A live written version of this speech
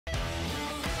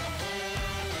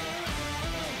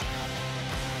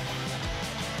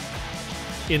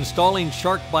Installing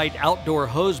SharkBite outdoor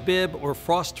hose bib or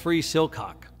frost-free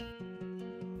sillcock.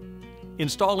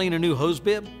 Installing a new hose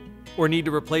bib or need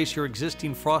to replace your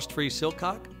existing frost-free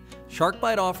sillcock?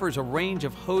 SharkBite offers a range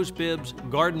of hose bibs,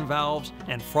 garden valves,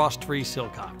 and frost-free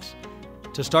sillcocks.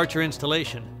 To start your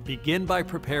installation, begin by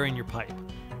preparing your pipe.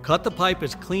 Cut the pipe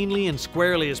as cleanly and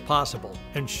squarely as possible,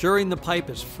 ensuring the pipe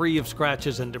is free of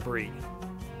scratches and debris.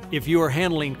 If you are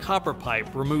handling copper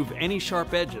pipe, remove any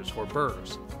sharp edges or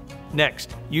burrs.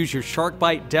 Next, use your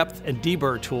SharkBite depth and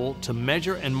deburr tool to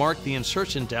measure and mark the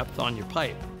insertion depth on your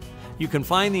pipe. You can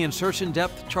find the insertion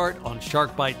depth chart on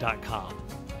sharkbite.com.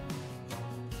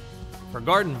 For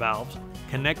garden valves,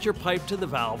 connect your pipe to the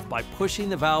valve by pushing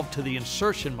the valve to the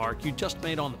insertion mark you just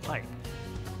made on the pipe.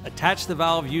 Attach the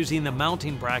valve using the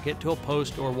mounting bracket to a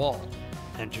post or wall,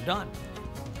 and you're done.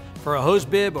 For a hose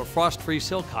bib or frost-free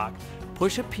sillcock,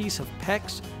 push a piece of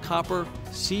PEX, copper,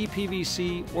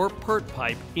 CPVC, or PERT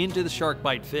pipe into the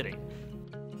SharkBite fitting.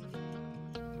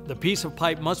 The piece of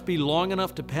pipe must be long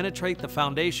enough to penetrate the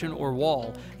foundation or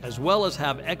wall, as well as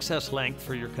have excess length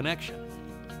for your connection.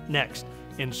 Next,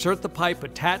 insert the pipe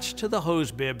attached to the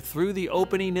hose bib through the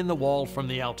opening in the wall from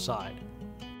the outside.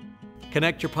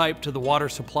 Connect your pipe to the water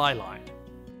supply line.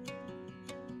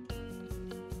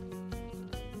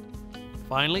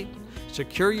 Finally,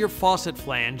 secure your faucet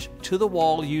flange to the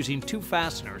wall using 2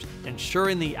 fasteners,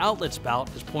 ensuring the outlet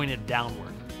spout is pointed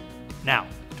downward. Now,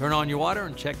 turn on your water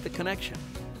and check the connection.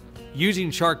 Using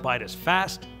SharkBite is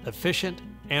fast, efficient,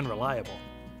 and reliable.